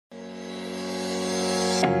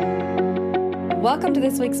Welcome to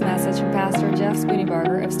this week's message from Pastor Jeff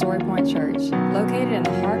Spooneybarger of Story Point Church, located in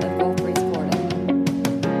the heart of Gulf Breeze, Florida.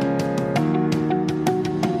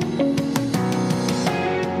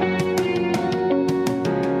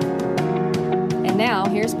 And now,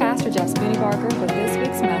 here's Pastor Jeff Spooneybarger with this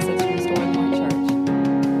week's message from Story Point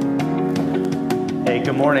Church. Hey,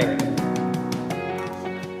 good morning.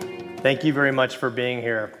 Thank you very much for being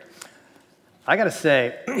here. I got to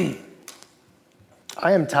say,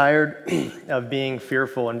 I am tired of being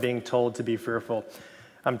fearful and being told to be fearful.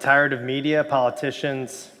 I'm tired of media,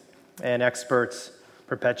 politicians, and experts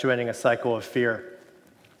perpetuating a cycle of fear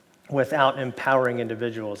without empowering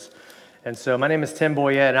individuals. And so my name is Tim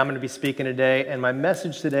Boyette, and I'm going to be speaking today, and my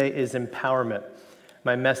message today is empowerment.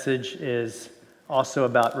 My message is also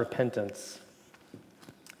about repentance.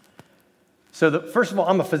 So first of all,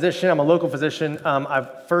 I'm a physician. I'm a local physician. I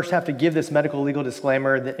first have to give this medical legal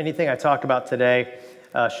disclaimer that anything I talk about today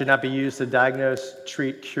should not be used to diagnose,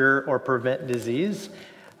 treat, cure, or prevent disease.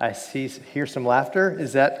 I hear some laughter.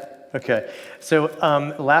 Is that okay? So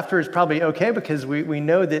laughter is probably okay because we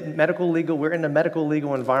know that we're in a medical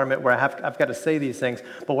legal environment where I've got to say these things.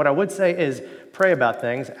 But what I would say is pray about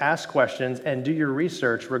things, ask questions, and do your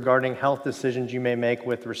research regarding health decisions you may make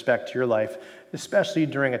with respect to your life, especially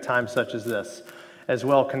during a time such as this. As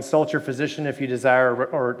well, consult your physician if you desire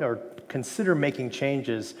or consider making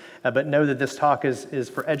changes, but know that this talk is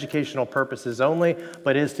for educational purposes only,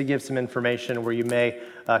 but is to give some information where you may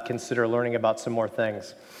consider learning about some more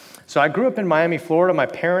things. So I grew up in Miami, Florida. My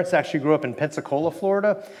parents actually grew up in Pensacola,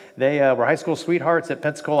 Florida. They were high school sweethearts at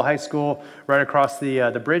Pensacola High School right across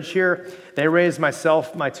the bridge here. They raised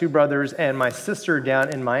myself, my two brothers, and my sister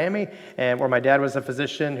down in Miami, and where my dad was a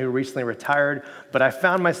physician who recently retired. But I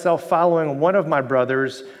found myself following one of my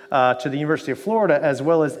brothers to the University of Florida, as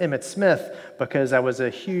well as Emmitt Smith, because I was a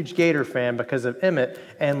huge Gator fan because of Emmitt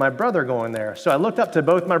and my brother going there. So I looked up to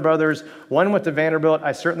both my brothers. One went to Vanderbilt.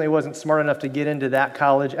 I certainly wasn't smart enough to get into that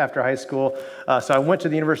college after high school. So I went to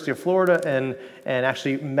the University of Florida and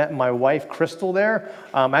actually met my wife, Crystal, there.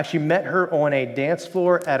 I actually met her on a dance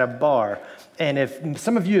floor at a bar. And if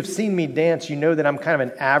some of you have seen me dance, you know that I'm kind of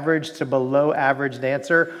an average to below average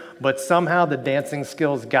dancer, but somehow the dancing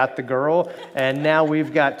skills got the girl, and now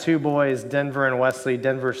we've got two boys, Denver and Wesley.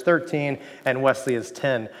 Denver's 13, and Wesley is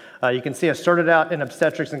 10. You can see I started out in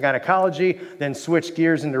obstetrics and gynecology, then switched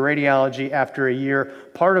gears into radiology after a year.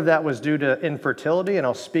 Part of that was due to infertility, and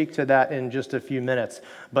I'll speak to that in just a few minutes.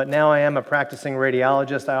 But now I am a practicing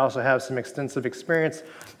radiologist. I also have some extensive experience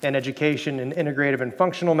and education in integrative and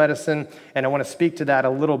functional medicine, and I want to speak to that a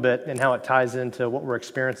little bit and how it ties into what we're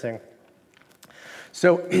experiencing.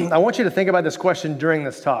 So I want you to think about this question during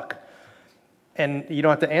this talk. And you don't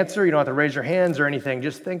have to answer, you don't have to raise your hands or anything.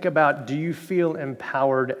 Just think about, do you feel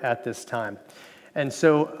empowered at this time? And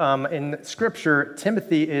so in Scripture,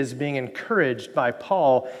 Timothy is being encouraged by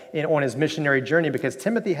Paul on his missionary journey because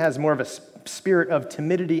Timothy has more of a spirit of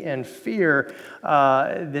timidity and fear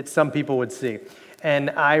that some people would see.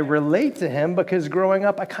 And I relate to him because growing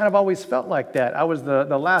up, I kind of always felt like that. I was the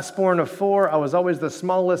last born of four. I was always the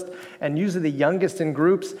smallest and usually the youngest in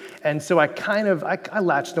groups. And so I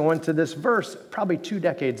latched on to this verse probably 2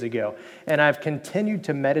 decades ago. And I've continued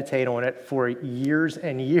to meditate on it for years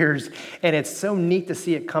and years. And it's so neat to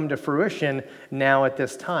see it come to fruition now at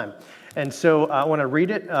this time. And so I want to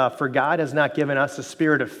read it. For God has not given us a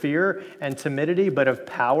spirit of fear and timidity, but of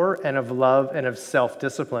power and of love and of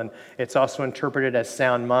self-discipline. It's also interpreted as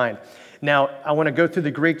sound mind. Now, I want to go through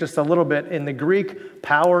the Greek just a little bit. In the Greek,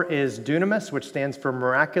 power is dunamis, which stands for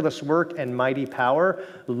miraculous work and mighty power.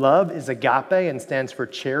 Love is agape and stands for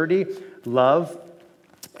charity, love.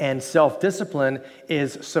 And self-discipline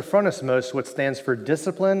is sophronismos, which stands for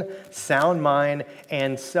discipline, sound mind,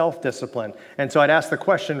 and self-discipline. And so I'd ask the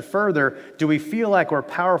question further, do we feel like we're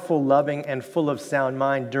powerful, loving, and full of sound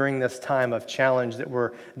mind during this time of challenge that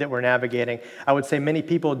we're navigating? I would say many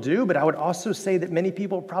people do, but I would also say that many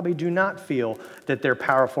people probably do not feel that they're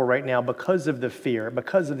powerful right now because of the fear,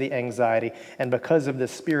 because of the anxiety, and because of the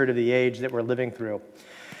spirit of the age that we're living through.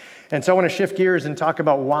 And so I want to shift gears and talk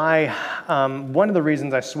about why, one of the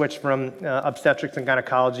reasons I switched from obstetrics and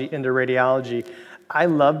gynecology into radiology. I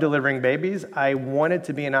love delivering babies. I wanted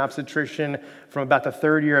to be an obstetrician from about the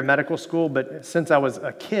 3rd year of medical school, but since I was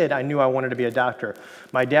a kid, I knew I wanted to be a doctor.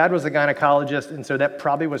 My dad was a gynecologist, and so that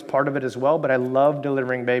probably was part of it as well, but I love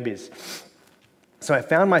delivering babies. So I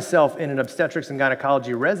found myself in an obstetrics and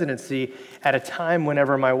gynecology residency at a time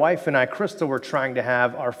whenever my wife and I, Crystal, were trying to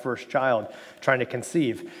have our first child, trying to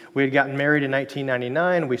conceive. We had gotten married in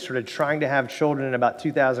 1999. We started trying to have children in about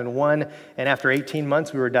 2001. And after 18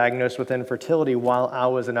 months, we were diagnosed with infertility while I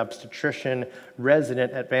was an obstetrician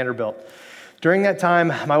resident at Vanderbilt. During that time,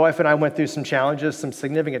 my wife and I went through some challenges, some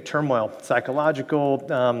significant turmoil,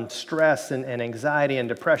 psychological stress and anxiety and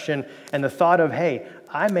depression, and the thought of, hey,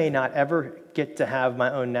 I may not ever get to have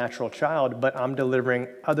my own natural child, but I'm delivering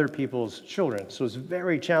other people's children. So it was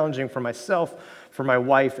very challenging for myself, for my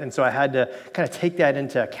wife, and so I had to kind of take that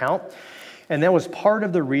into account. And that was part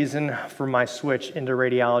of the reason for my switch into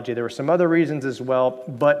radiology. There were some other reasons as well,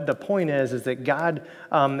 but the point is that God,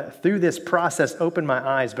 through this process, opened my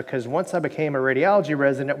eyes, because once I became a radiology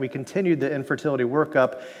resident, we continued the infertility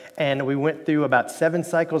workup, and we went through about 7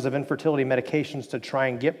 cycles of infertility medications to try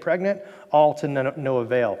and get pregnant, all to no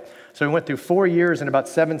avail. So we went through 4 years and about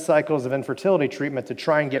 7 cycles of infertility treatment to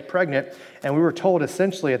try and get pregnant, and we were told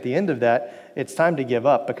essentially at the end of that, it's time to give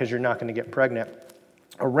up because you're not going to get pregnant.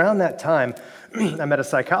 Around that time, I met a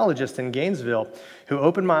psychologist in Gainesville who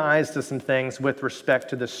opened my eyes to some things with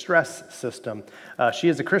respect to the stress system. She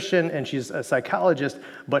is a Christian and she's a psychologist,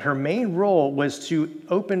 but her main role was to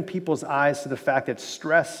open people's eyes to the fact that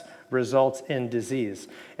stress results in disease.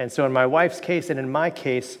 And so in my wife's case and in my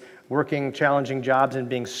case, working challenging jobs and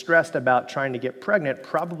being stressed about trying to get pregnant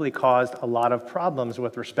probably caused a lot of problems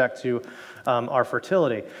with respect to our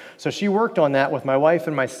fertility. So she worked on that with my wife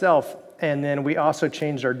and myself. And then we also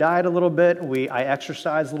changed our diet a little bit. I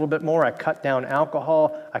exercised a little bit more. I cut down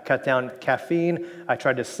alcohol. I cut down caffeine. I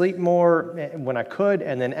tried to sleep more when I could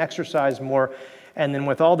and then exercise more. And then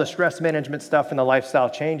with all the stress management stuff and the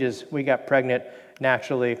lifestyle changes, we got pregnant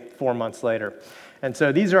naturally 4 months later. And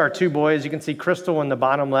so these are our 2 boys. You can see Crystal in the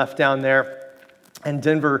bottom left down there. And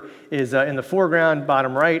Denver is in the foreground,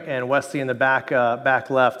 bottom right, and Wesley in the back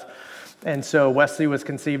left. And so Wesley was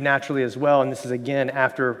conceived naturally as well, and this is again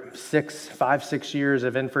after 5-6 years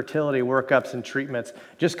of infertility workups and treatments,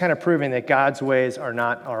 just kind of proving that God's ways are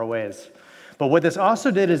not our ways. But what this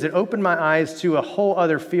also did is it opened my eyes to a whole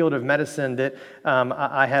other field of medicine that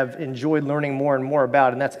I have enjoyed learning more and more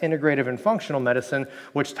about, and that's integrative and functional medicine,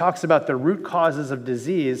 which talks about the root causes of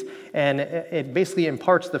disease, and it basically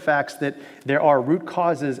imparts the facts that there are root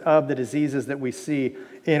causes of the diseases that we see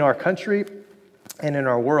in our country and in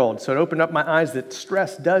our world. So it opened up my eyes that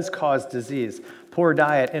stress does cause disease, poor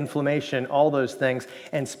diet, inflammation, all those things.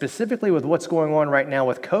 And specifically with what's going on right now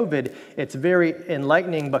with COVID, it's very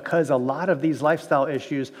enlightening because a lot of these lifestyle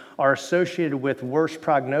issues are associated with worse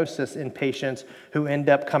prognosis in patients who end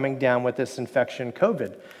up coming down with this infection,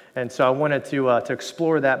 COVID. And so I wanted to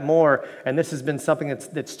explore that more. And this has been something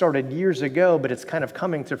that started years ago, but it's kind of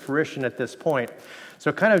coming to fruition at this point.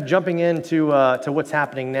 So kind of jumping into to what's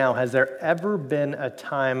happening now, has there ever been a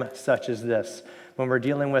time such as this when we're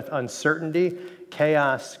dealing with uncertainty,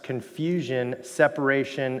 chaos, confusion,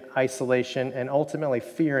 separation, isolation, and ultimately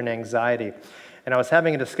fear and anxiety? And I was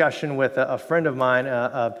having a discussion with a friend of mine,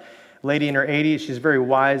 a lady in her 80s. She's very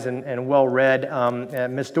wise and well-read.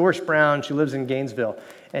 Miss Doris Brown, she lives in Gainesville.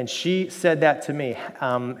 And she said that to me.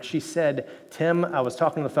 She said, Tim, I was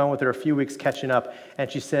talking on the phone with her a few weeks catching up, and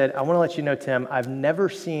she said, I want to let you know, Tim, I've never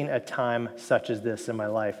seen a time such as this in my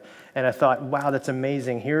life. And I thought, wow, that's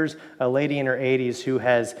amazing. Here's a lady in her 80s who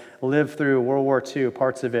has lived through World War II,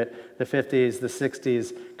 parts of it, the 50s, the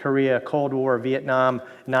 60s, Korea, Cold War, Vietnam,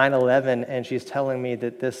 9/11, and she's telling me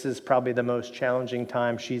that this is probably the most challenging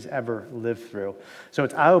time she's ever lived through. So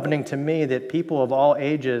it's eye-opening to me that people of all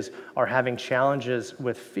ages are having challenges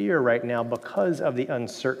with fear right now because of the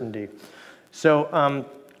uncertainty. So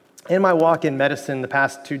in my walk in medicine the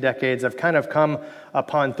past 2 decades, I've kind of come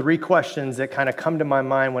upon 3 questions that kind of come to my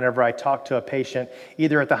mind whenever I talk to a patient,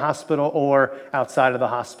 either at the hospital or outside of the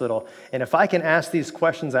hospital. And if I can ask these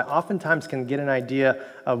questions, I oftentimes can get an idea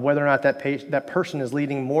of whether or not that person is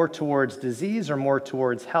leading more towards disease or more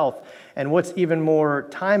towards health. And what's even more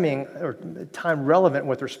time relevant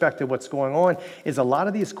with respect to what's going on is a lot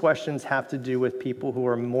of these questions have to do with people who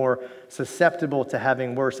are more susceptible to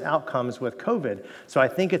having worse outcomes with COVID. So I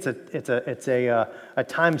think it's a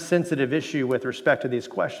time-sensitive issue with respect to these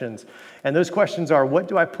questions. And those questions are, what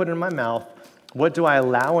do I put in my mouth? What do I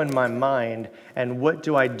allow in my mind? And what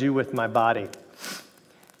do I do with my body?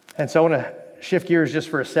 And so I want to shift gears just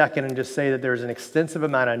for a second and just say that there's an extensive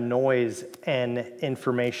amount of noise and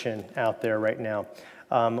information out there right now.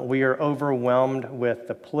 We are overwhelmed with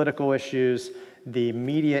the political issues, the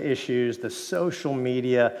media issues, the social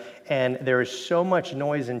media, and there is so much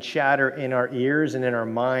noise and chatter in our ears and in our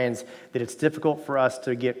minds that it's difficult for us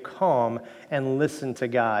to get calm and listen to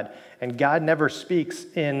God. And God never speaks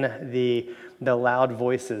in the loud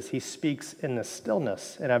voices. He speaks in the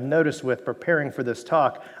stillness. And I've noticed with preparing for this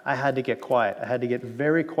talk, I had to get quiet. I had to get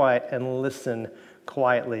very quiet and listen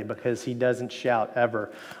quietly because he doesn't shout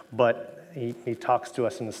ever, but he talks to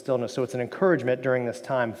us in the stillness. So it's an encouragement during this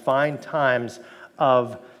time. Find times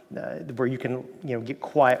of where you can get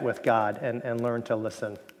quiet with God and learn to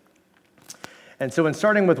listen. And so in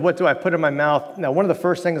starting with what do I put in my mouth, now one of the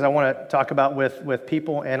first things I want to talk about with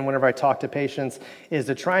people and whenever I talk to patients is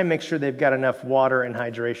to try and make sure they've got enough water and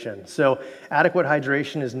hydration. So adequate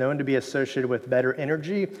hydration is known to be associated with better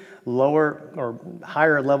energy, lower or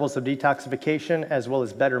higher levels of detoxification, as well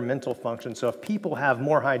as better mental function. So if people have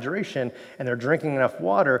more hydration and they're drinking enough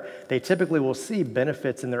water, they typically will see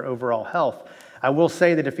benefits in their overall health. I will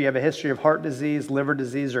say that if you have a history of heart disease, liver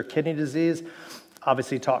disease, or kidney disease,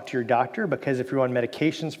 obviously talk to your doctor, because if you're on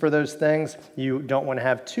medications for those things, you don't want to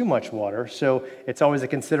have too much water. So it's always a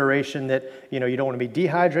consideration that you don't want to be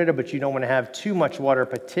dehydrated, but you don't want to have too much water,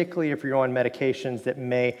 particularly if you're on medications that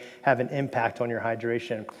may have an impact on your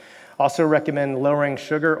hydration. Also recommend lowering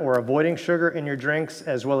sugar or avoiding sugar in your drinks,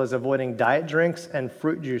 as well as avoiding diet drinks and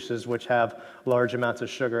fruit juices, which have large amounts of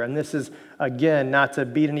sugar. And this is, again, not to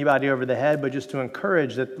beat anybody over the head, but just to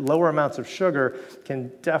encourage that lower amounts of sugar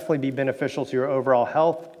can definitely be beneficial to your overall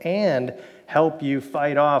health and help you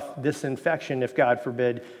fight off this infection if, God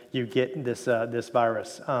forbid, you get this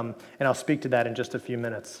virus. And I'll speak to that in just a few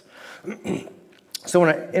minutes. So when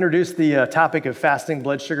I introduce the topic of fasting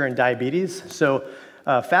blood sugar and diabetes,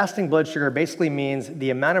 fasting blood sugar basically means the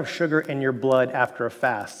amount of sugar in your blood after a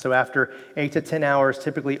fast. So after 8 to 10 hours,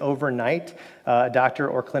 typically overnight, a doctor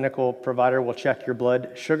or clinical provider will check your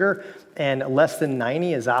blood sugar, and less than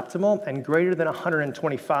 90 is optimal, and greater than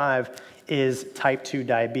 125 is type 2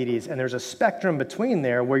 diabetes. And there's a spectrum between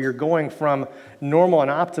there where you're going from normal and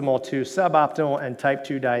optimal to suboptimal and type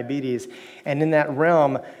 2 diabetes. And in that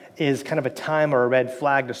realm is kind of a time or a red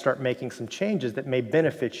flag to start making some changes that may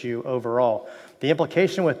benefit you overall. The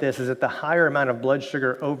implication with this is that the higher amount of blood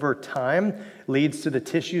sugar over time leads to the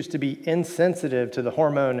tissues to be insensitive to the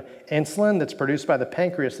hormone insulin that's produced by the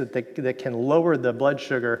pancreas that can lower the blood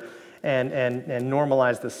sugar and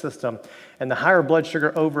normalize the system. And the higher blood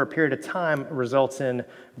sugar over a period of time results in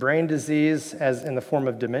brain disease, as in the form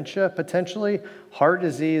of dementia potentially, heart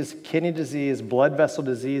disease, kidney disease, blood vessel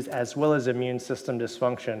disease, as well as immune system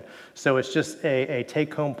dysfunction. So it's just a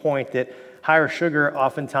take-home point that higher sugar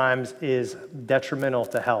oftentimes is detrimental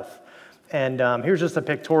to health. And here's just a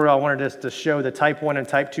pictorial. I wanted us to show the type 1 and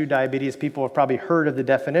type 2 diabetes. People have probably heard of the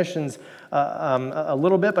definitions a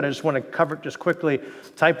little bit, but I just want to cover it just quickly.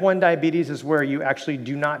 Type 1 diabetes is where you actually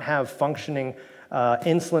do not have functioning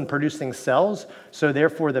insulin-producing cells, so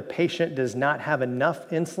therefore the patient does not have enough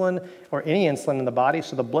insulin or any insulin in the body,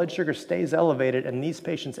 so the blood sugar stays elevated, and these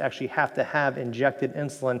patients actually have to have injected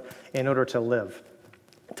insulin in order to live.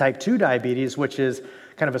 Type 2 diabetes, which is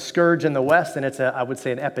kind of a scourge in the West, and it's I would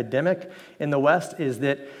say an epidemic in the West, is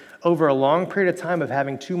that over a long period of time of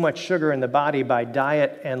having too much sugar in the body by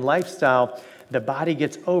diet and lifestyle, the body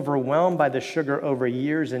gets overwhelmed by the sugar over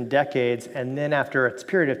years and decades, and then after a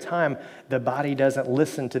period of time, the body doesn't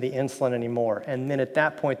listen to the insulin anymore. And then at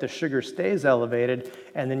that point, the sugar stays elevated,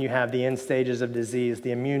 and then you have the end stages of disease,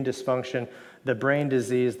 the immune dysfunction, the brain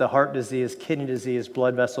disease, the heart disease, kidney disease,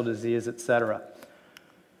 blood vessel disease, etc.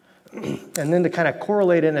 And then to kind of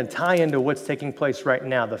correlate in and tie into what's taking place right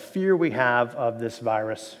now, the fear we have of this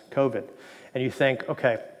virus, COVID. And you think,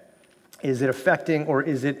 okay, is it affecting or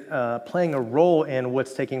is it playing a role in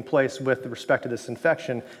what's taking place with respect to this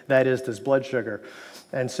infection, that is, this blood sugar?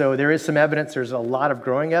 And so there is some evidence, there's a lot of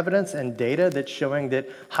growing evidence and data that's showing that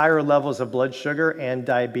higher levels of blood sugar and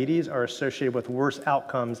diabetes are associated with worse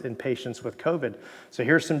outcomes in patients with COVID. So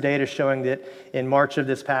here's some data showing that in March of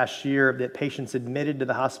this past year, that patients admitted to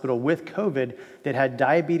the hospital with COVID that had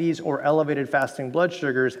diabetes or elevated fasting blood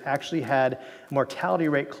sugars actually had a mortality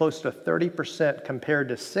rate close to 30% compared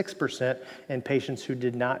to 6% in patients who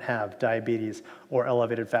did not have diabetes or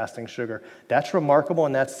elevated fasting sugar. That's remarkable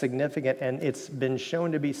and that's significant, and it's been shown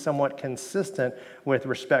to be somewhat consistent with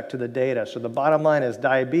respect to the data. So the bottom line is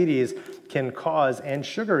diabetes can cause, and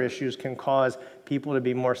sugar issues can cause people to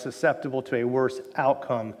be more susceptible to a worse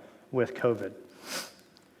outcome with COVID.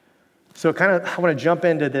 So I want to jump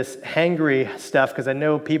into this hangry stuff because I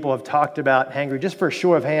know people have talked about hangry. Just for a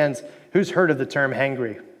show of hands, who's heard of the term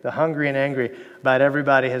hangry? The hungry and angry. About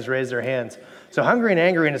everybody has raised their hands. So hungry and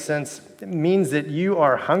angry, in a sense, means that you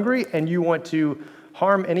are hungry and you want to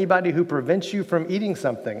harm anybody who prevents you from eating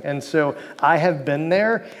something. And so I have been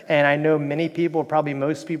there, and I know many people, probably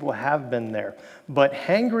most people have been there. But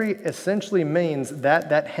hangry essentially means that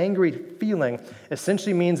hangry feeling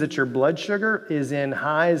essentially means that your blood sugar is in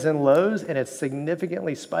highs and lows, and it's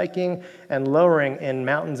significantly spiking and lowering in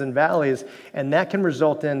mountains and valleys, and that can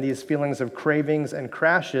result in these feelings of cravings and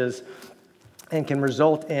crashes and can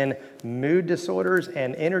result in mood disorders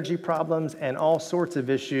and energy problems and all sorts of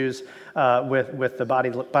issues with the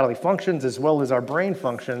bodily functions as well as our brain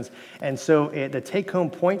functions. And so the take-home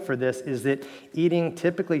point for this is that eating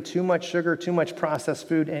typically too much sugar, too much processed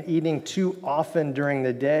food, and eating too often during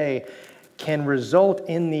the day can result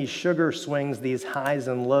in these sugar swings, these highs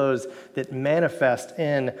and lows that manifest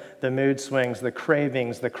in the mood swings, the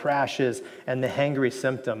cravings, the crashes, and the hangry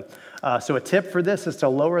symptom. So a tip for this is to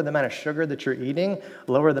lower the amount of sugar that you're eating,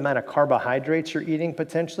 lower the amount of carbohydrates you're eating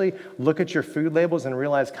potentially, look at your food labels and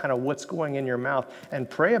realize kind of what's going in your mouth and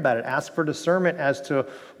pray about it. Ask for discernment as to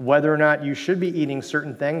whether or not you should be eating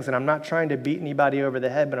certain things. And I'm not trying to beat anybody over the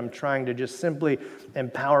head, but I'm trying to just simply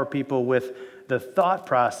empower people with the thought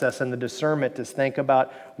process and the discernment to think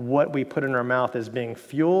about what we put in our mouth as being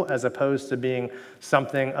fuel as opposed to being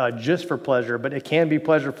something just for pleasure, but it can be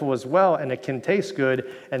pleasurable as well, and it can taste good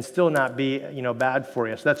and still not be bad for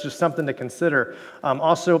you. So that's just something to consider.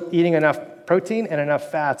 Also, eating enough protein and enough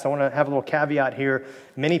fats. I want to have a little caveat here.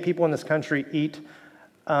 Many people in this country eat,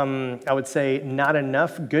 I would say, not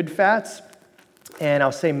enough good fats. And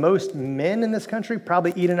I'll say most men in this country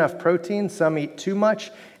probably eat enough protein. Some eat too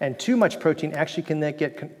much, and too much protein actually can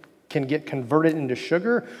get converted into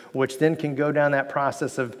sugar, which then can go down that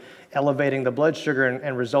process of elevating the blood sugar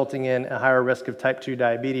and resulting in a higher risk of type 2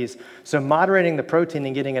 diabetes. So moderating the protein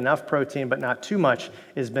and getting enough protein but not too much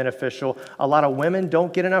is beneficial. A lot of women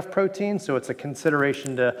don't get enough protein, so it's a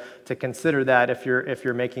consideration to consider that if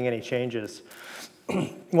you're making any changes.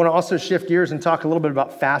 I want to also shift gears and talk a little bit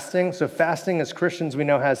about fasting. So fasting as Christians we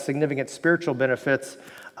know has significant spiritual benefits,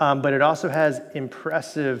 but it also has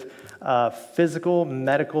impressive physical,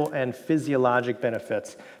 medical, and physiologic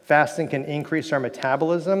benefits. Fasting can increase our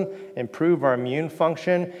metabolism, improve our immune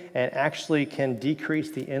function, and actually can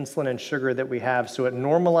decrease the insulin and sugar that we have. So it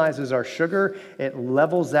normalizes our sugar, it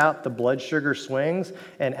levels out the blood sugar swings,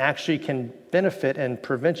 and actually can benefit and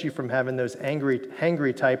prevent you from having those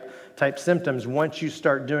hangry type symptoms once you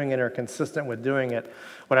start doing it or are consistent with doing it.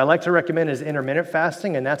 What I like to recommend is intermittent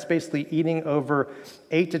fasting, and that's basically eating over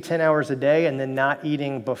 8 to 10 hours a day and then not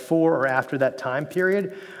eating before or after that time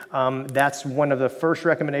period. That's one of the first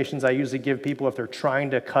recommendations I usually give people if they're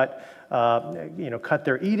trying to cut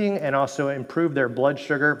their eating and also improve their blood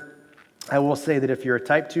sugar. I will say that if you're a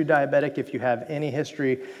type 2 diabetic, if you have any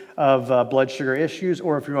history of blood sugar issues,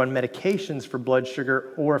 or if you're on medications for blood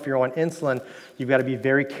sugar, or if you're on insulin, you've got to be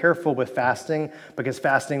very careful with fasting because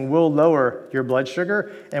fasting will lower your blood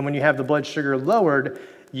sugar. And when you have the blood sugar lowered,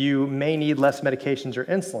 you may need less medications or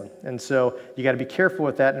insulin. And so you got to be careful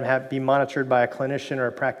with that and be monitored by a clinician or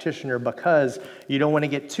a practitioner because you don't want to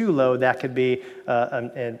get too low. That could be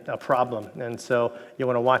a problem. And so you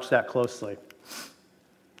want to watch that closely.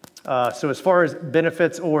 So as far as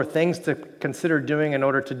benefits or things to consider doing in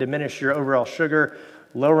order to diminish your overall sugar,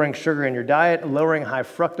 lowering sugar in your diet, lowering high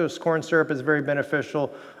fructose corn syrup is very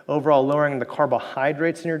beneficial. Overall, lowering the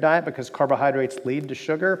carbohydrates in your diet because carbohydrates lead to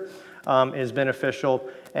sugar is beneficial,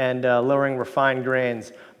 and lowering refined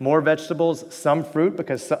grains. More vegetables, some fruit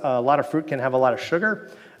because a lot of fruit can have a lot of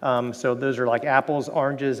sugar. So those are like apples,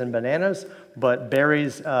 oranges, and bananas, but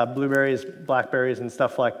berries, blueberries, blackberries, and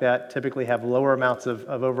stuff like that typically have lower amounts of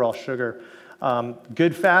overall sugar.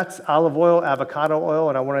 Good fats, olive oil, avocado oil,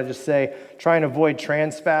 and I want to just say, try and avoid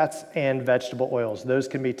trans fats and vegetable oils. Those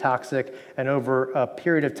can be toxic, and over a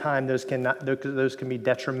period of time, those can be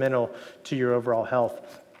detrimental to your overall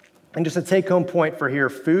health. And just a take-home point for here,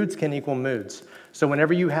 foods can equal moods. So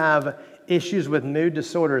whenever you have issues with mood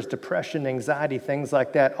disorders, depression, anxiety, things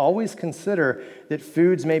like that, always consider that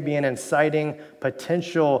foods may be an inciting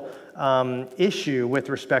potential issue with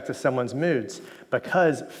respect to someone's moods,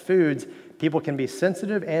 because people can be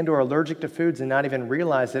sensitive and or allergic to foods and not even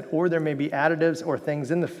realize it, or there may be additives or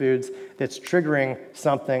things in the foods that's triggering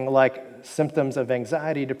something like symptoms of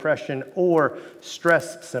anxiety, depression, or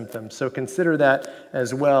stress symptoms. So consider that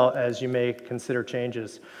as well as you may consider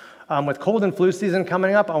changes. With cold and flu season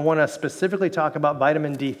coming up, I want to specifically talk about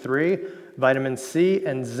vitamin D3, vitamin C,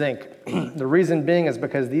 and zinc. The reason being is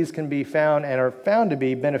because these can be found and are found to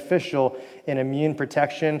be beneficial in immune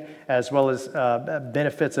protection as well as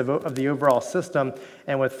benefits of the overall system.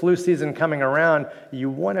 And with flu season coming around, you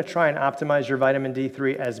want to try and optimize your vitamin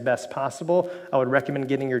D3 as best possible. I would recommend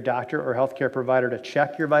getting your doctor or healthcare provider to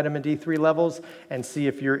check your vitamin D3 levels and see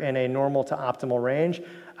if you're in a normal to optimal range.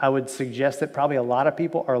 I would suggest that probably a lot of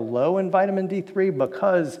people are low in vitamin D3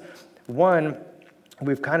 because, one,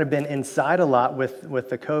 we've kind of been inside a lot with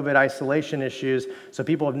the COVID isolation issues, so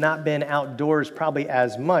people have not been outdoors probably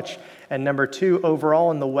as much, And number two,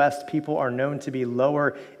 overall in the West, people are known to be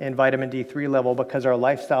lower in vitamin D3 level because our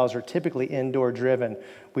lifestyles are typically indoor driven.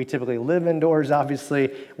 We typically live indoors,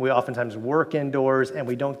 obviously. We oftentimes work indoors, and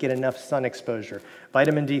we don't get enough sun exposure.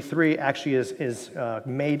 Vitamin D3 actually is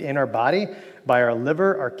made in our body by our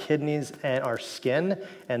liver, our kidneys, and our skin.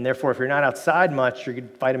 And therefore, if you're not outside much, your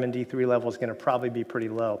vitamin D3 level is going to probably be pretty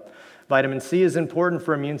low. Vitamin C is important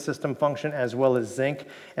for immune system function as well as zinc.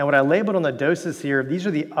 And what I labeled on the doses here, these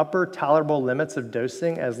are the upper tolerable limits of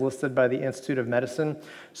dosing as listed by the Institute of Medicine.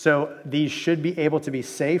 So these should be able to be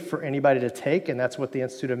safe for anybody to take, and that's what the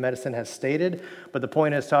Institute of Medicine has stated. But the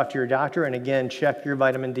point is, talk to your doctor, and again, check your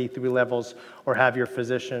vitamin D3 levels or have your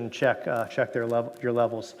physician check your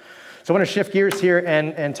levels. So I want to shift gears here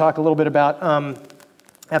and talk a little bit about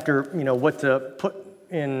after what to put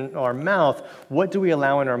in our mouth, what do we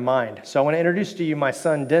allow in our mind? So I want to introduce to you my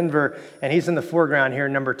son, Denver, and he's in the foreground here,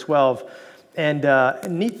 number 12. And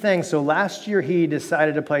neat thing, so last year he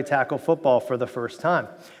decided to play tackle football for the first time.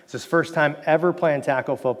 It's his first time ever playing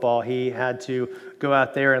tackle football. He had to go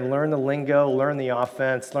out there and learn the lingo, learn the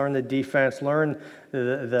offense, learn the defense, learn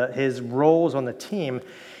his roles on the team.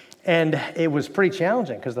 And it was pretty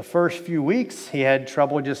challenging because the first few weeks he had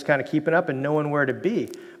trouble just kind of keeping up and knowing where to be.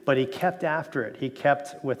 But he kept after it. He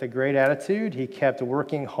kept with a great attitude. He kept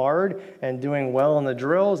working hard and doing well in the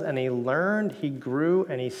drills, and he learned, he grew,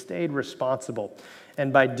 and he stayed responsible.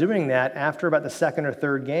 And by doing that, after about the second or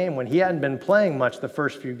third game, when he hadn't been playing much the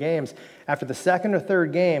first few games, after the second or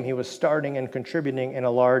third game, he was starting and contributing in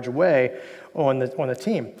a large way on the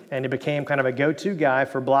team. And he became kind of a go-to guy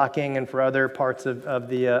for blocking and for other parts of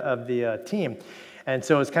the team. And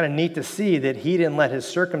so it's kind of neat to see that he didn't let his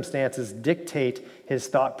circumstances dictate his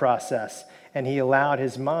thought process. And he allowed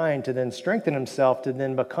his mind to then strengthen himself to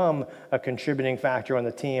then become a contributing factor on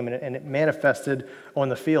the team. And it manifested on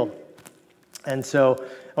the field. And so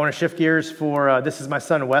I want to shift gears for, this is my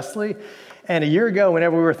son, Wesley. And a year ago,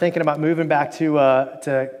 whenever we were thinking about moving back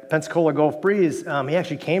to Pensacola Gulf Breeze, he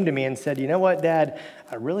actually came to me and said, you know what, Dad,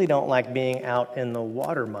 I really don't like being out in the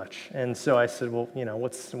water much. And so I said, well,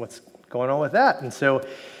 what's going on with that? And so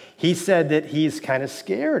he said that he's kind of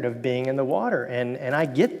scared of being in the water. And I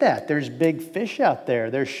get that. There's big fish out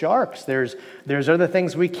there. There's sharks. There's other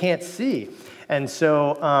things we can't see. And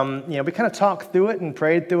so, we kind of talked through it and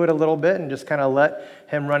prayed through it a little bit and just kind of let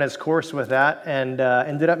him run his course with that and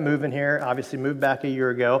ended up moving here, obviously moved back a year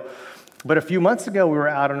ago. But a few months ago, we were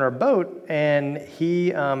out on our boat, and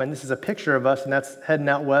he, and this is a picture of us, and that's heading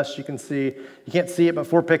out west. You can't see it, but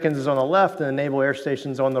Fort Pickens is on the left, and the Naval Air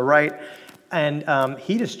Station's on the right. And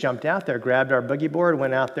he just jumped out there, grabbed our boogie board,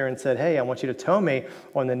 went out there and said, hey, I want you to tow me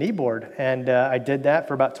on the knee board. And I did that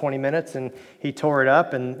for about 20 minutes, and he tore it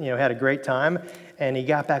up and had a great time. And he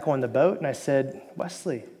got back on the boat, and I said,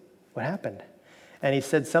 Wesley, what happened? And he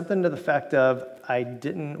said something to the effect of, I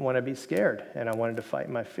didn't want to be scared, and I wanted to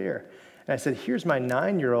fight my fear. And I said, here's my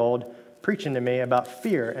 9-year-old preaching to me about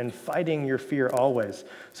fear and fighting your fear always.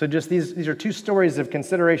 So just these are two stories of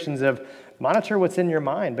considerations of monitor what's in your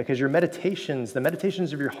mind, because your meditations, the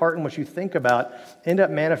meditations of your heart and what you think about end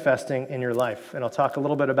up manifesting in your life. And I'll talk a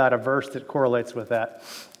little bit about a verse that correlates with that.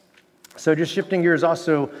 So just shifting gears,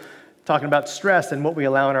 also talking about stress and what we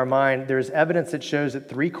allow in our mind, there's evidence that shows that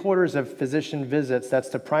 3/4 of physician visits, that's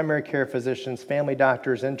to primary care physicians, family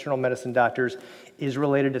doctors, internal medicine doctors, is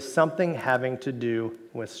related to something having to do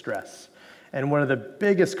with stress. And one of the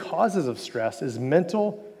biggest causes of stress is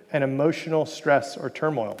mental and emotional stress or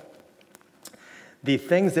turmoil. The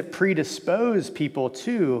things that predispose people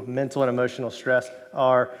to mental and emotional stress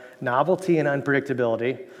are novelty and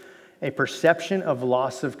unpredictability, a perception of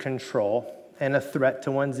loss of control, and a threat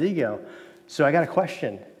to one's ego. So I got a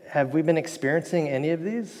question. Have we been experiencing any of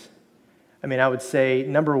these? I mean, I would say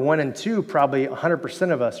number 1 and 2, probably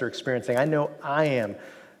 100% of us are experiencing. I know I am.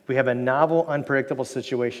 We have a novel, unpredictable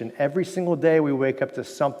situation. Every single day we wake up to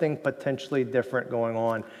something potentially different going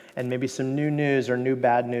on, and maybe some new news or new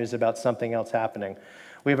bad news about something else happening.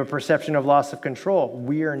 We have a perception of loss of control.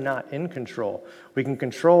 We are not in control. We can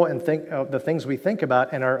control and think the things we think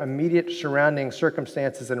about and our immediate surrounding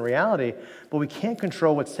circumstances and reality, but we can't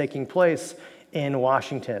control what's taking place in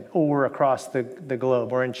Washington or across the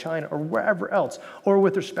globe or in China or wherever else, or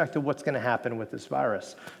with respect to what's going to happen with this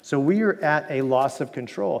virus. So we are at a loss of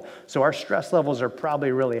control. So our stress levels are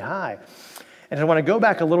probably really high. And I want to go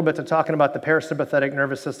back a little bit to talking about the parasympathetic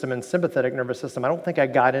nervous system and sympathetic nervous system. I don't think I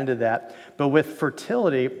got into that, but with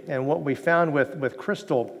fertility and what we found with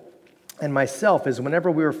Crystal and myself is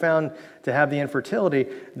whenever we were found to have the infertility,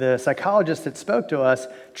 the psychologist that spoke to us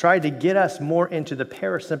tried to get us more into the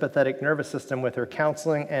parasympathetic nervous system with her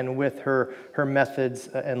counseling and with her methods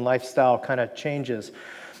and lifestyle kind of changes.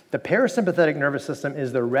 The parasympathetic nervous system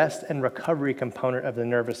is the rest and recovery component of the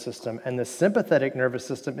nervous system, and the sympathetic nervous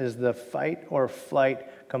system is the fight or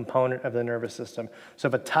flight component of the nervous system. So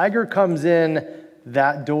if a tiger comes in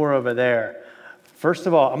that door over there, first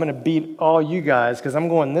of all, I'm going to beat all you guys because I'm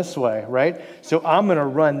going this way, right? So I'm going to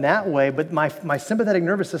run that way, but my sympathetic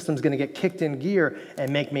nervous system is going to get kicked in gear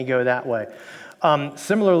and make me go that way.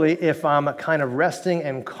 Similarly, if I'm kind of resting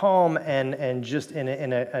and calm and just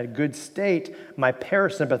in a good state, my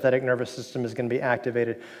parasympathetic nervous system is going to be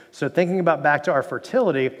activated. So thinking about back to our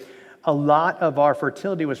fertility, a lot of our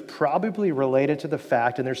fertility was probably related to the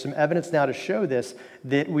fact, and there's some evidence now to show this,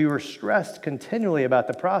 that we were stressed continually about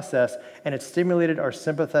the process, and it stimulated our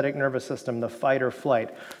sympathetic nervous system, the fight or flight.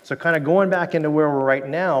 So kind of going back into where we're right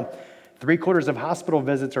now, 3/4 of hospital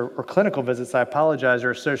visits or clinical visits, I apologize,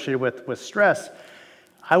 are associated with stress.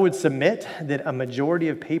 I would submit that a majority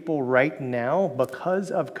of people right now,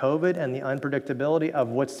 because of COVID and the unpredictability of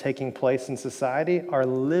what's taking place in society, are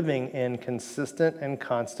living in consistent and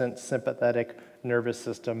constant sympathetic nervous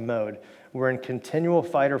system mode. We're in continual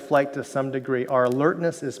fight or flight to some degree. Our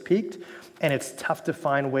alertness is peaked, and it's tough to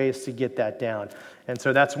find ways to get that down. And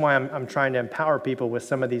so that's why I'm trying to empower people with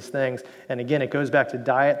some of these things. And again, it goes back to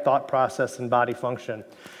diet, thought process, and body function.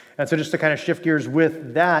 And so just to kind of shift gears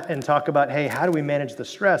with that and talk about, hey, how do we manage the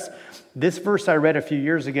stress? This verse I read a few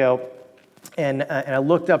years ago, and I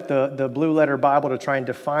looked up the Blue Letter Bible to try and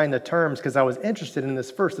define the terms because I was interested in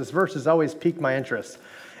this verse. This verse has always piqued my interest.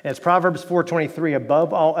 And it's Proverbs 4:23,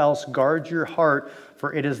 above all else, guard your heart,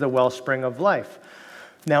 for it is the wellspring of life.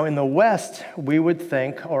 Now, in the West, we would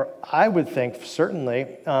think, or I would think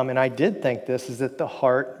certainly, and I did think this, is that the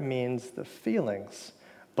heart means the feelings.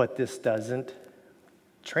 But this doesn't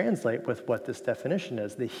translate with what this definition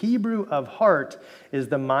is. The Hebrew of heart is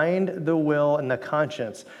the mind, the will, and the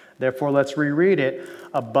conscience. Therefore, let's reread it.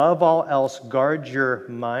 Above all else, guard your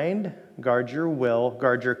mind, guard your will,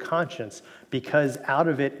 guard your conscience, because out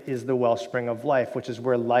of it is the wellspring of life, which is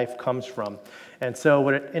where life comes from. And so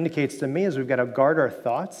what it indicates to me is we've got to guard our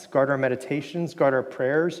thoughts, guard our meditations, guard our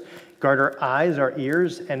prayers, guard our eyes, our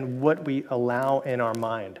ears, and what we allow in our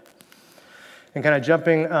mind. And kind of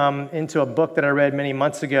jumping into a book that I read many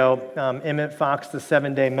months ago, Emmett Fox, The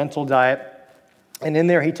 7-Day Mental Diet. And in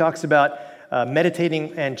there he talks about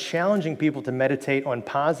meditating and challenging people to meditate on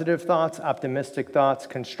positive thoughts, optimistic thoughts,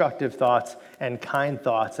 constructive thoughts, and kind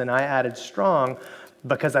thoughts. And I added strong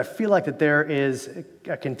because I feel like that there is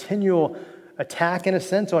a continual attack, in a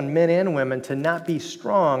sense, on men and women to not be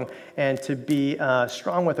strong and to be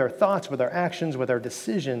strong with our thoughts, with our actions, with our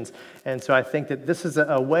decisions. And so I think that this is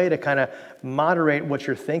a way to kind of moderate what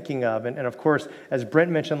you're thinking of. And of course, as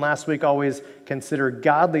Brent mentioned last week, always consider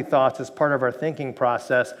godly thoughts as part of our thinking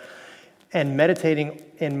process. And meditating,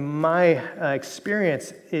 in my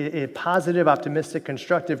experience, positive, optimistic,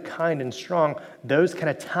 constructive, kind, and strong, those kind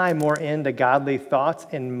of tie more into godly thoughts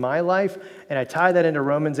in my life. And I tie that into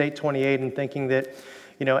Romans 8:28 and thinking that,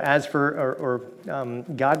 you know, as for,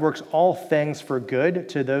 God works all things for good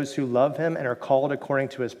to those who love him and are called according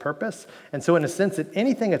to his purpose. And so in a sense that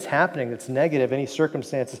anything that's happening that's negative, any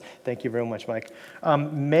circumstances, thank you very much, Mike,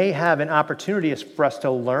 may have an opportunity for us to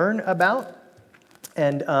learn about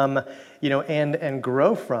and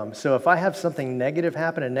grow from. So if I have something negative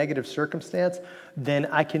happen, a negative circumstance, then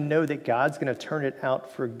I can know that God's going to turn it out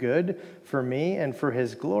for good for me and for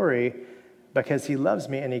his glory because he loves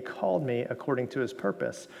me and he called me according to his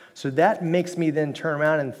purpose. So that makes me then turn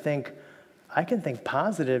around and think, I can think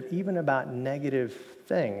positive even about negative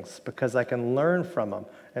things because I can learn from them.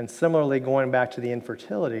 And similarly, going back to the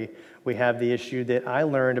infertility, we have the issue that I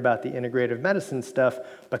learned about the integrative medicine stuff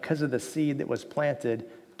because of the seed that was planted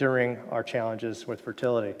during our challenges with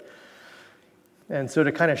fertility. And so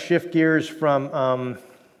to kind of shift gears from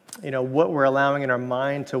what we're allowing in our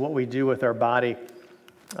mind to what we do with our body,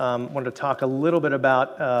 I wanted to talk a little bit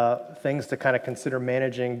about things to kind of consider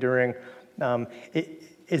managing during.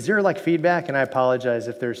 Is there like feedback? And I apologize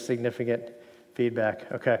if there's significant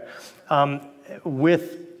feedback. Okay.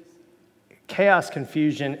 With chaos,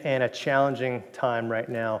 confusion, and a challenging time right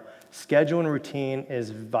now, schedule and routine is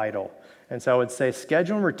vital. And so I would say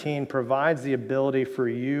schedule and routine provides the ability for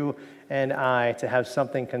you and I to have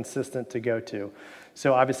something consistent to go to.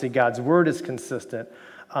 So obviously God's word is consistent,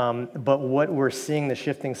 but what we're seeing, the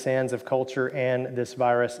shifting sands of culture and this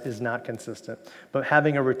virus, is not consistent. But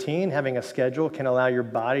having a routine, having a schedule can allow your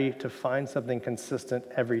body to find something consistent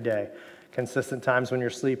every day. Consistent times when you're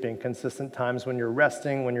sleeping, consistent times when you're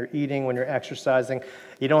resting, when you're eating, when you're exercising.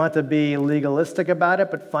 You don't have to be legalistic about it,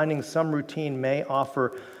 but finding some routine may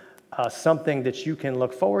offer something that you can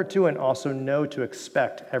look forward to and also know to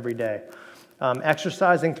expect every day.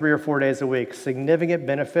 Exercising 3 or 4 days a week, significant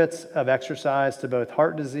benefits of exercise to both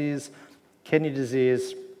heart disease, kidney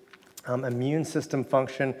disease, immune system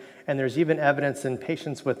function, and there's even evidence in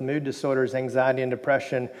patients with mood disorders, anxiety, and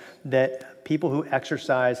depression that people who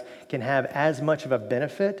exercise can have as much of a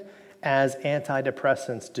benefit as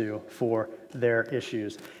antidepressants do for their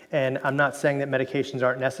issues. And I'm not saying that medications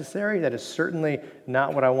aren't necessary. That is certainly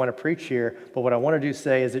not what I want to preach here. But what I want to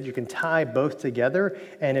say is that you can tie both together.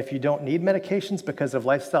 And if you don't need medications because of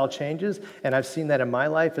lifestyle changes, and I've seen that in my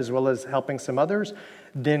life as well as helping some others,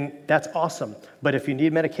 then that's awesome. But if you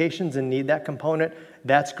need medications and need that component,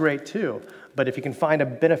 that's great too. But if you can find a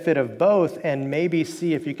benefit of both and maybe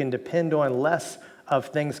see if you can depend on less of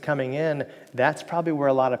things coming in, that's probably where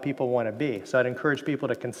a lot of people want to be. So I'd encourage people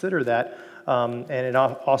to consider that. And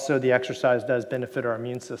also the exercise does benefit our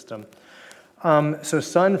immune system. So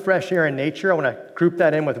sun, fresh air, and nature, I want to group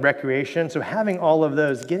that in with recreation. So having all of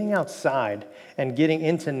those, getting outside and getting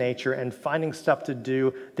into nature and finding stuff to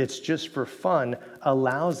do that's just for fun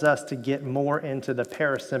allows us to get more into the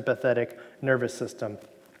parasympathetic nervous system.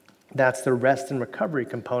 That's the rest and recovery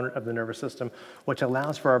component of the nervous system, which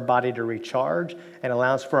allows for our body to recharge and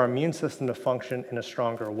allows for our immune system to function in a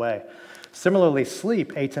stronger way. Similarly,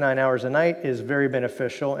 sleep, 8 to 9 hours a night, is very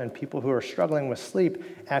beneficial, and people who are struggling with sleep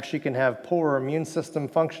actually can have poorer immune system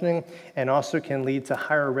functioning and also can lead to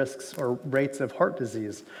higher risks or rates of heart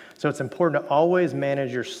disease. So it's important to always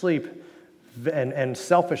manage your sleep and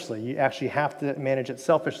selfishly. You actually have to manage it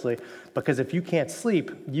selfishly, because if you can't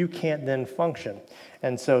sleep, you can't then function.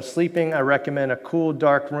 And so sleeping, I recommend a cool,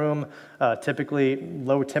 dark room, typically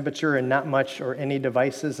low temperature and not much or any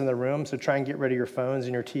devices in the room. So try and get rid of your phones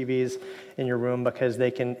and your TVs in your room because they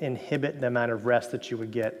can inhibit the amount of rest that you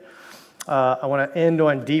would get. I want to end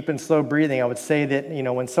on deep and slow breathing. I would say that,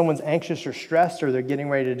 when someone's anxious or stressed or they're getting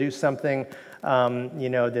ready to do something,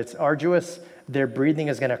 that's arduous, their breathing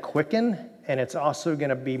is going to quicken and it's also going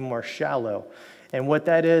to be more shallow. And what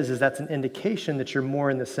that is that's an indication that you're more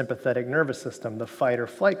in the sympathetic nervous system, the fight or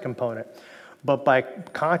flight component. But by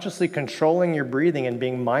consciously controlling your breathing and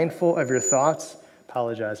being mindful of your thoughts,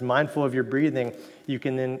 mindful of your breathing, you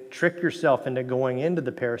can then trick yourself into going into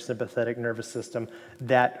the parasympathetic nervous system,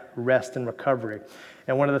 that rest and recovery.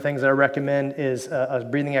 And one of the things that I recommend is a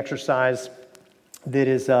breathing exercise that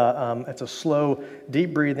is, it's a slow,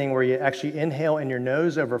 deep breathing where you actually inhale in your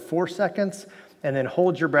nose over 4 seconds, and then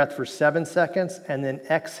hold your breath for 7 seconds, and then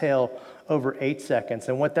exhale over 8 seconds.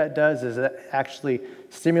 And what that does is it actually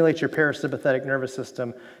stimulates your parasympathetic nervous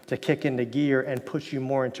system to kick into gear and push you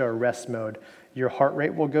more into a rest mode. Your heart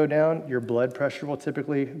rate will go down, your blood pressure will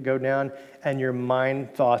typically go down, and your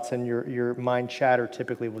mind thoughts and your mind chatter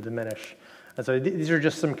typically will diminish. And so these are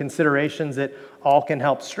just some considerations that all can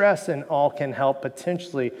help stress and all can help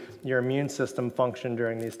potentially your immune system function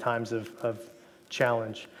during these times of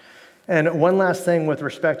challenge. And one last thing with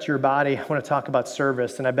respect to your body, I want to talk about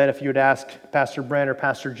service. And I bet if you would ask Pastor Brent or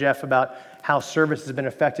Pastor Jeff about how service has been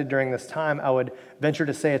affected during this time, I would venture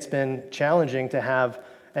to say it's been challenging to have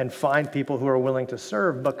and find people who are willing to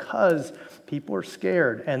serve because people are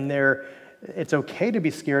scared. And it's okay to be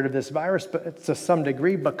scared of this virus, but to some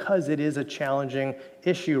degree because it is a challenging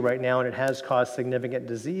issue right now and it has caused significant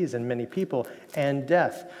disease in many people and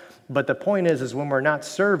death. But the point is when we're not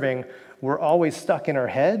serving, we're always stuck in our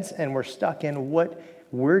heads and we're stuck in what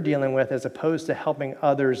we're dealing with as opposed to helping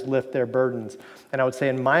others lift their burdens. And I would say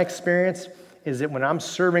in my experience is that when I'm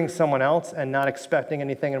serving someone else and not expecting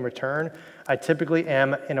anything in return, I typically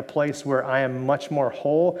am in a place where I am much more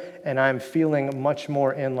whole and I'm feeling much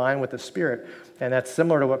more in line with the Spirit. And that's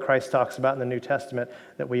similar to what Christ talks about in the New Testament,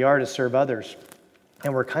 that we are to serve others.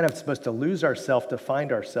 And we're kind of supposed to lose ourselves to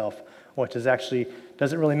find ourselves, which is actually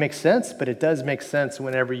doesn't really make sense, but it does make sense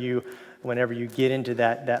whenever you get into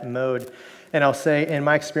that mode. And I'll say, in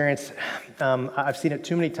my experience, I've seen it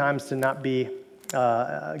too many times to not be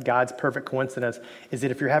God's perfect coincidence, is that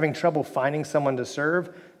if you're having trouble finding someone to serve,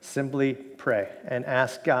 simply pray and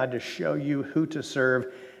ask God to show you who to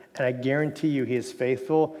serve. And I guarantee you He is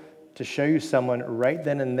faithful to show you someone right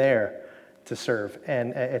then and there to serve.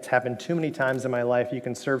 And it's happened too many times in my life. You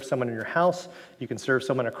can serve someone in your house. You can serve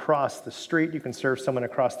someone across the street. You can serve someone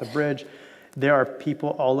across the bridge. There are people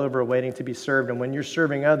all over waiting to be served. And when you're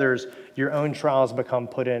serving others, your own trials become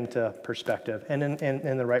put into perspective and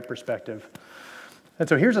in the right perspective. And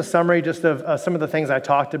so here's a summary just of some of the things I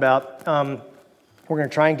talked about. We're going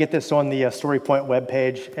to try and get this on the StoryPoint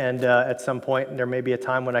webpage, and at some point there may be a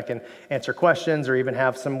time when I can answer questions or even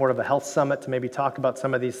have some more of a health summit to maybe talk about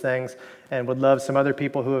some of these things, and would love some other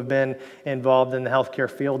people who have been involved in the healthcare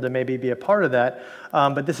field to maybe be a part of that.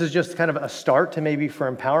 But this is just kind of a start to maybe for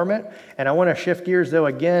empowerment, and I want to shift gears though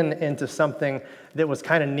again into something that was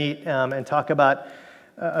kind of neat and talk about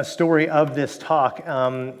a story of this talk.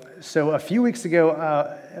 So a few weeks ago,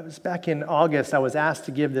 it was back in August, I was asked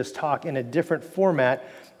to give this talk in a different format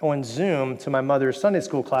on Zoom to my mother's Sunday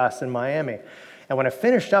school class in Miami. And when I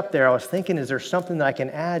finished up there, I was thinking, is there something that I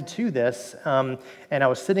can add to this? And I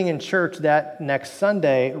was sitting in church that next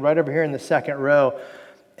Sunday, right over here in the second row.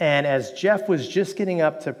 And as Jeff was just getting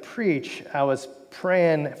up to preach, I was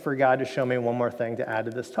praying for God to show me one more thing to add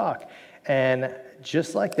to this talk. And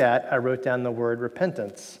just like that, I wrote down the word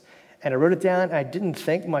repentance. And I wrote it down. I didn't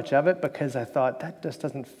think much of it because I thought that just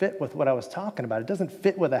doesn't fit with what I was talking about. It doesn't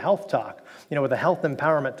fit with a health talk, with a health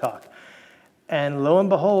empowerment talk. And lo and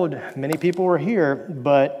behold, many people were here,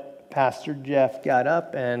 but Pastor Jeff got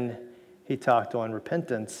up and he talked on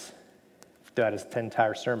repentance throughout his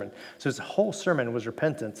entire sermon. So his whole sermon was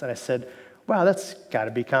repentance. And I said, wow, that's got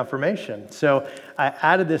to be confirmation. So I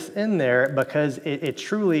added this in there because it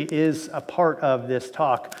truly is a part of this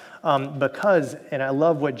talk. Because, and I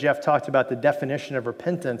love what Jeff talked about, the definition of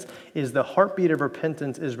repentance is the heartbeat of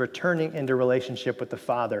repentance is returning into relationship with the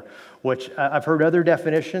Father, which I've heard other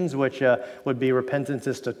definitions, which would be repentance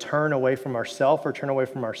is to turn away from ourself or turn away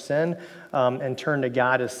from our sin and turn to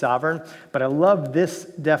God as sovereign. But I love this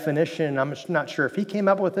definition. I'm not sure if he came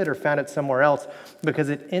up with it or found it somewhere else, because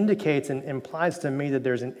it indicates and implies to me that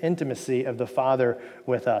there's an intimacy of the Father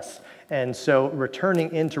with us. And so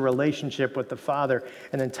returning into relationship with the Father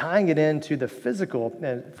and then tying it into the physical,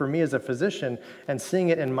 and for me as a physician, and seeing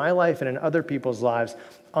it in my life and in other people's lives,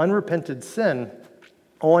 unrepented sin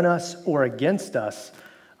on us or against us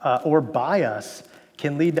or by us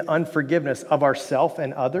can lead to unforgiveness of ourselves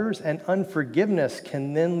and others, and unforgiveness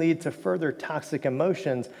can then lead to further toxic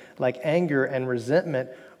emotions like anger and resentment,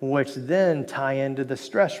 which then tie into the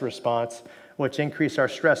stress response, which increase our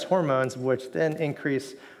stress hormones, which then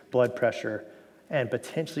increase blood pressure and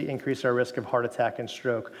potentially increase our risk of heart attack and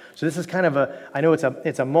stroke. So this is kind of I know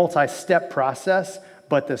it's a multi-step process,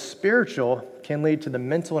 but the spiritual can lead to the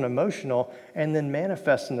mental and emotional and then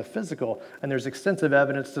manifest in the physical. And there's extensive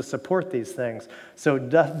evidence to support these things. So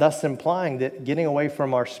thus implying that getting away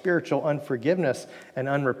from our spiritual unforgiveness and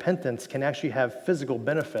unrepentance can actually have physical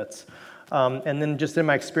benefits. And then just in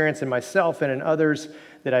my experience in myself and in others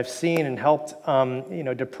that I've seen and helped,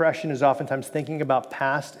 depression is oftentimes thinking about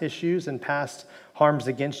past issues and past harms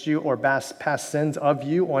against you or past sins of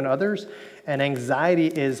you on others. And anxiety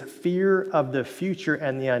is fear of the future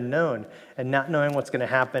and the unknown and not knowing what's going to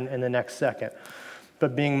happen in the next second.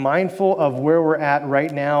 But being mindful of where we're at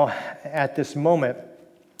right now at this moment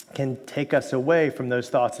can take us away from those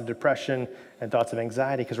thoughts of depression and thoughts of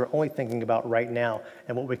anxiety, because we're only thinking about right now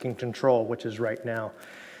and what we can control, which is right now.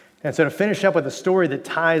 And so to finish up with a story that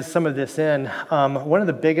ties some of this in, one of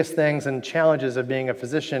the biggest things and challenges of being a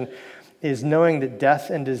physician is knowing that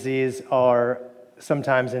death and disease are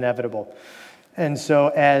sometimes inevitable. And so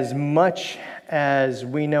as much as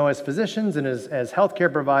we know as physicians and as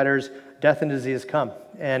healthcare providers, death and disease come.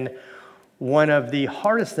 And one of the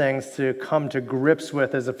hardest things to come to grips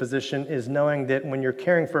with as a physician is knowing that when you're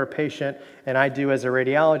caring for a patient, and I do as a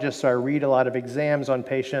radiologist, so I read a lot of exams on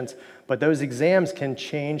patients, but those exams can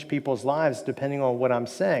change people's lives depending on what I'm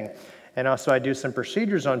saying. And also I do some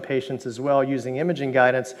procedures on patients as well using imaging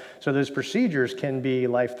guidance. So those procedures can be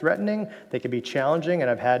life-threatening, they can be challenging,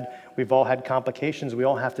 and we've all had complications. We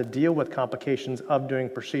all have to deal with complications of doing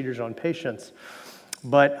procedures on patients.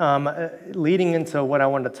 But leading into what I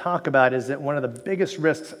wanted to talk about is that one of the biggest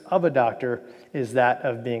risks of a doctor is that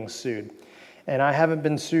of being sued. And I haven't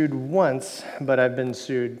been sued once, but I've been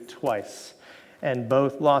sued twice. And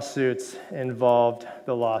both lawsuits involved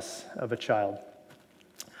the loss of a child.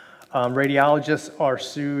 Radiologists are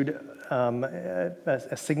sued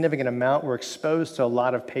a significant amount. We're exposed to a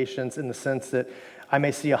lot of patients in the sense that I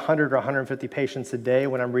may see 100 or 150 patients a day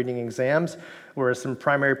when I'm reading exams, whereas some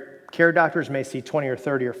primary care doctors may see 20 or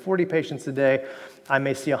 30 or 40 patients a day. I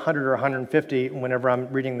may see 100 or 150 whenever I'm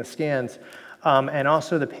reading the scans. And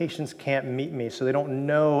also the patients can't meet me, so they don't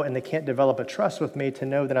know and they can't develop a trust with me to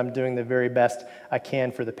know that I'm doing the very best I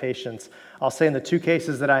can for the patients. I'll say in the two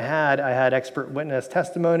cases that I had expert witness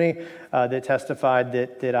testimony that testified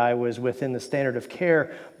that I was within the standard of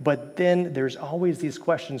care, but then there's always these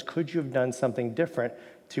questions, could you have done something different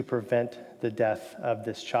to prevent the death of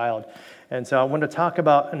this child. And so I want to talk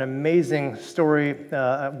about an amazing story,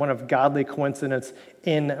 one of godly coincidence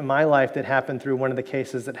in my life that happened through one of the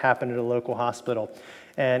cases that happened at a local hospital.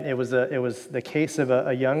 And it was the case of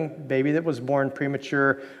a young baby that was born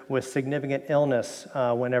premature with significant illness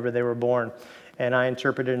whenever they were born. And I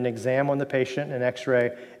interpreted an exam on the patient, an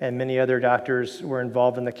x-ray, and many other doctors were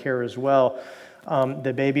involved in the care as well.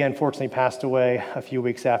 The baby unfortunately passed away a few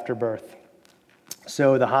weeks after birth.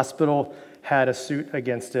 So the hospital had a suit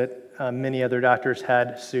against it. Many other doctors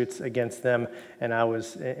had suits against them, and I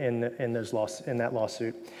was in that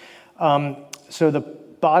lawsuit. So the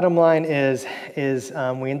bottom line is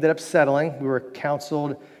we ended up settling. We were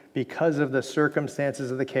counseled because of the circumstances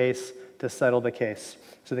of the case to settle the case.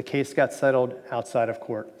 So the case got settled outside of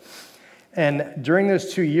court. And during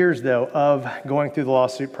those 2 years, though, of going through the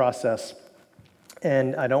lawsuit process,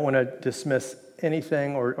 and I don't want to dismiss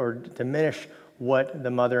anything or diminish what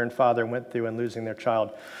the mother and father went through in losing their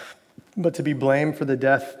child, but to be blamed for the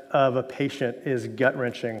death of a patient is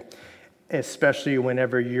gut-wrenching, especially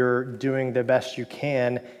whenever you're doing the best you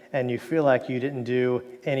can and you feel like you didn't do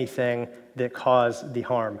anything that caused the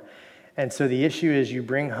harm. And so the issue is you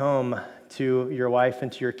bring home to your wife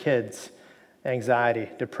and to your kids anxiety,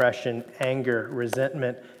 depression, anger,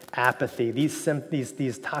 resentment, apathy,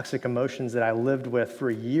 these toxic emotions that I lived with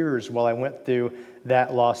for years while I went through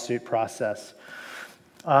that lawsuit process.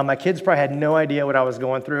 My kids probably had no idea what I was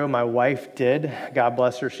going through. My wife did. God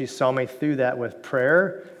bless her. She saw me through that with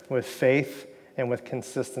prayer, with faith, and with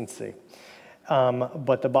consistency.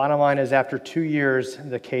 But the bottom line is after 2 years,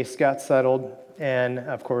 the case got settled and,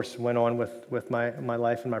 of course, went on with my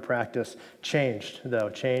life and my practice. Changed.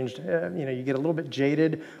 You get a little bit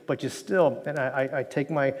jaded, but you still, and I take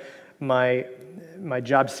my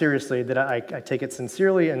job seriously, that I take it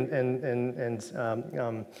sincerely and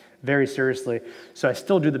very seriously. So I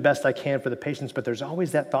still do the best I can for the patients, but there's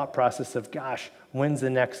always that thought process of, gosh, when's the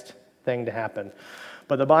next thing to happen?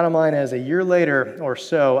 But the bottom line is, a year later or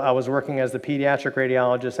so, I was working as the pediatric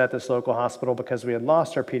radiologist at this local hospital because we had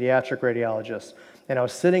lost our pediatric radiologist. And I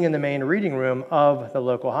was sitting in the main reading room of the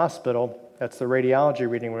local hospital, that's the radiology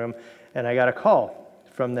reading room, and I got a call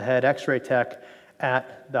from the head x-ray tech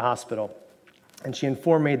at the hospital. And she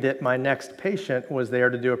informed me that my next patient was there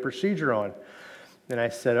to do a procedure on. And I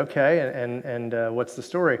said, okay, and what's the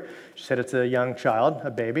story? She said, it's a young child,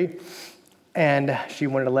 a baby. And she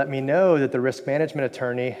wanted to let me know that the risk management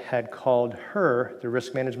attorney had called her, the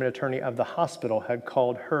risk management attorney of the hospital had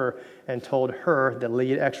called her and told her, the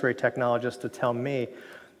lead x-ray technologist, to tell me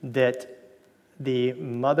that the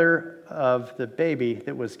mother of the baby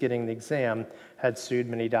that was getting the exam had sued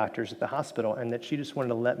many doctors at the hospital, and that she just wanted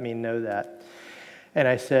to let me know that. And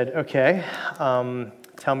I said, okay,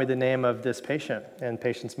 tell me the name of this patient and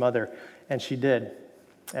patient's mother. And she did.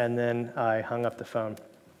 And then I hung up the phone.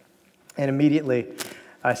 And immediately,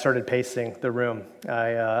 I started pacing the room.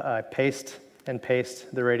 I paced and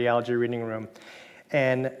paced the radiology reading room.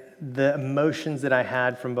 And the emotions that I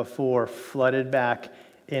had from before flooded back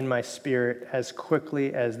in my spirit as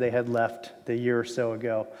quickly as they had left the year or so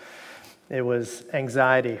ago. It was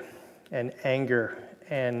anxiety and anger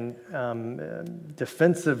and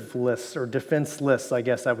defenseless, I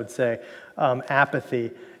guess I would say,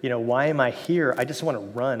 apathy. Why am I here? I just want to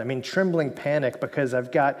run. Trembling panic because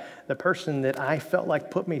I've got the person that I felt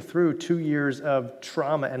like put me through 2 years of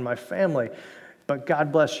trauma and my family. But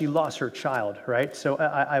God bless, she lost her child, right? So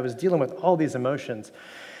I was dealing with all these emotions.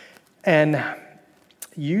 And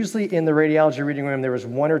usually in the radiology reading room, there was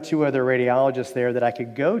 1 or 2 other radiologists there that I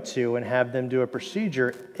could go to and have them do a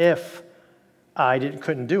procedure if I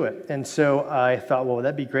couldn't do it. And so I thought, well,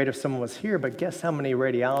 that'd be great if someone was here, but guess how many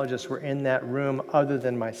radiologists were in that room other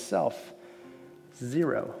than myself?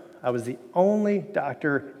 0. I was the only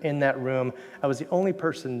doctor in that room. I was the only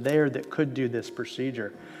person there that could do this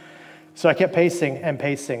procedure. So I kept pacing and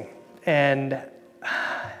pacing, and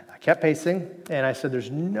I kept pacing, and I said,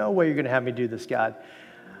 there's no way you're going to have me do this, God.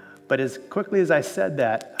 But as quickly as I said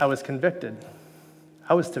that, I was convicted.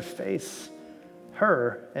 I was to face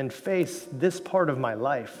her and face this part of my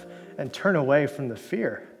life and turn away from the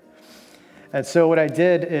fear. And so what I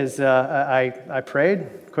did is I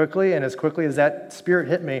prayed quickly, and as quickly as that spirit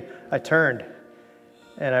hit me, I turned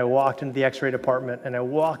and I walked into the x-ray department, and I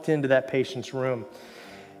walked into that patient's room,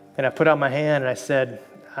 and I put out my hand and I said,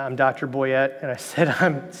 I'm Dr. Boyette, and I said,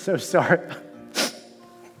 I'm so sorry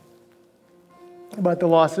about the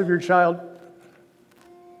loss of your child.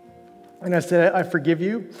 And I said, I forgive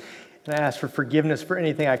you. And I asked for forgiveness for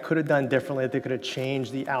anything I could have done differently that could have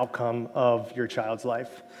changed the outcome of your child's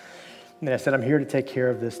life. And I said, I'm here to take care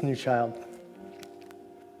of this new child.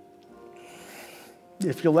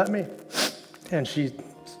 If you'll let me.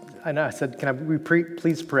 And I said, can we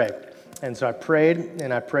please pray? And so I prayed,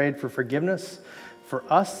 and I prayed for forgiveness for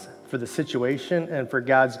us, for the situation, and for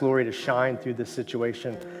God's glory to shine through this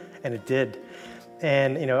situation. And it did.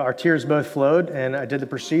 And, our tears both flowed, and I did the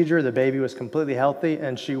procedure. The baby was completely healthy,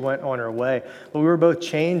 and she went on her way. But we were both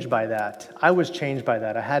changed by that. I was changed by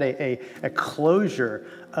that. I had a closure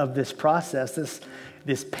of this process,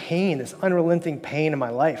 this pain, this unrelenting pain in my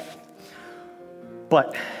life.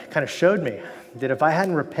 But kind of showed me that if I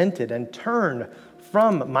hadn't repented and turned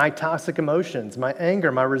from my toxic emotions, my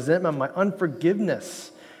anger, my resentment, my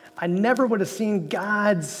unforgiveness, I never would have seen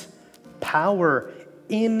God's power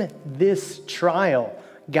in this trial,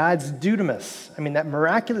 God's dunamis. That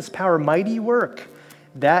miraculous power, mighty work,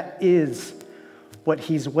 that is what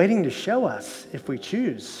he's waiting to show us if we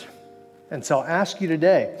choose. And so I'll ask you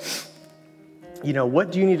today,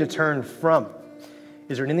 what do you need to turn from?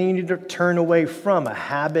 Is there anything you need to turn away from, a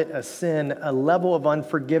habit, a sin, a level of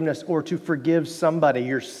unforgiveness, or to forgive somebody,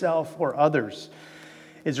 yourself or others?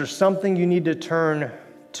 Is there something you need to turn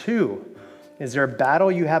to? Is there a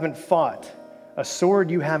battle you haven't fought, a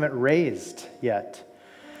sword you haven't raised yet?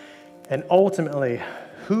 And ultimately,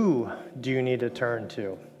 who do you need to turn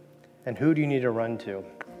to? And who do you need to run to?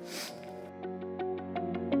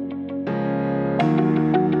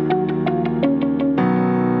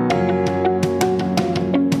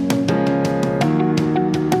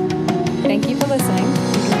 Thank you for listening.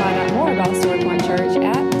 You can find out more about Story Point Church